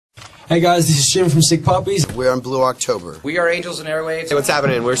Hey guys, this is Jim from Sick Puppies. We're on Blue October. We are Angels and Airwaves. Hey, what's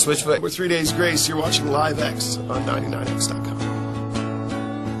happening? We're Switchfoot. We're 3 Days Grace. You're watching Live X on 99x.com.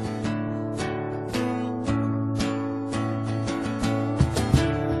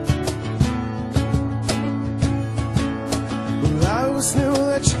 Well, I always knew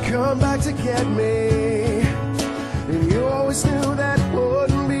that you'd come back to get me, and you always knew that it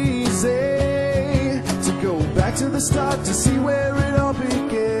wouldn't be easy to go back to the start to see where it all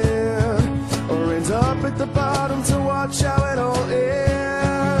began, or end up at the bottom to watch how it all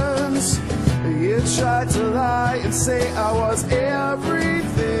ends. You tried to lie and say I was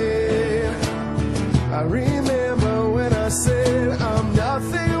everything. I remember when I said I'm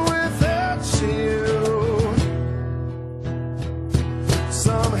nothing without you.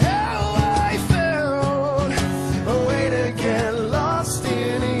 Somehow I found a way to get lost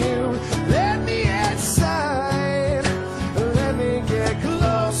in you. Let me inside, let me get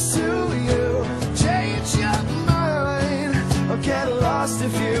close to you. Change your mind, or get lost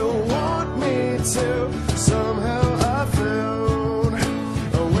if you want me to. Somehow I found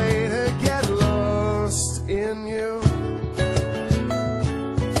a way to get lost in you.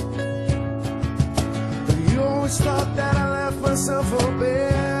 You always thought that I left myself for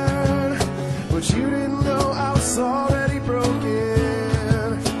bad, but you didn't know I was already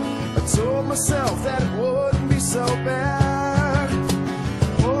broken. I told myself that it wouldn't be so bad.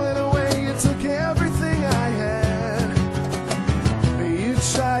 Pulling away, you took everything I had. You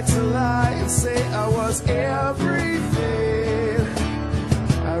tried to lie and say I was everything.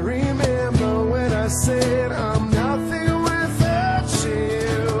 I remember when I said I'm nothing without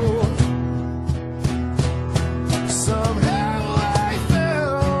you. Somehow I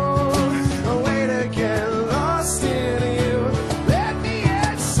found a way to get lost in you. Let me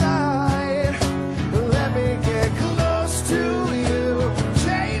inside, let me get close to you.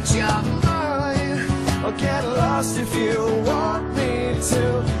 Change your mind, or get lost if you want me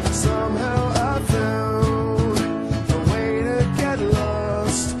to. Somehow I found a way to get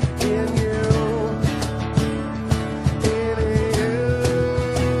lost in you. In you.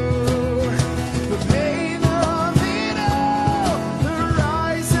 The pain of it all, the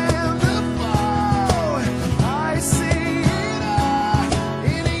rise and the fall, I see it all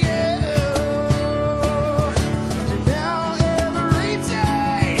in you. And now every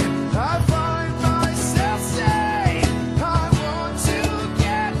day I find myself saying I want to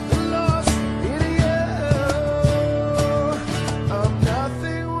get lost in you. I'm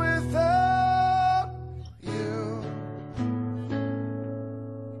nothing without you.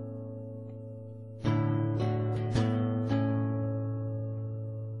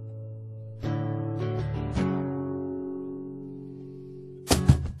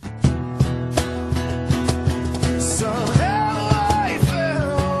 Somehow I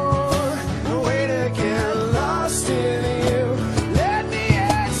found a way to get lost in you. Let me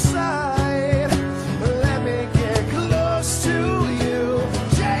inside, let me get close to you.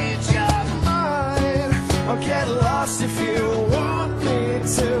 Change your mind, or get lost if you want me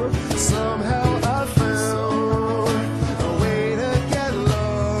to. Somehow I found a way to get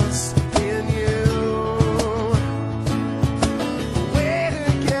lost in you. A way to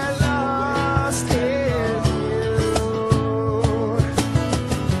get lost in you.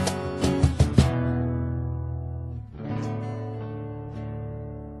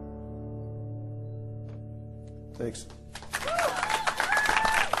 Thanks.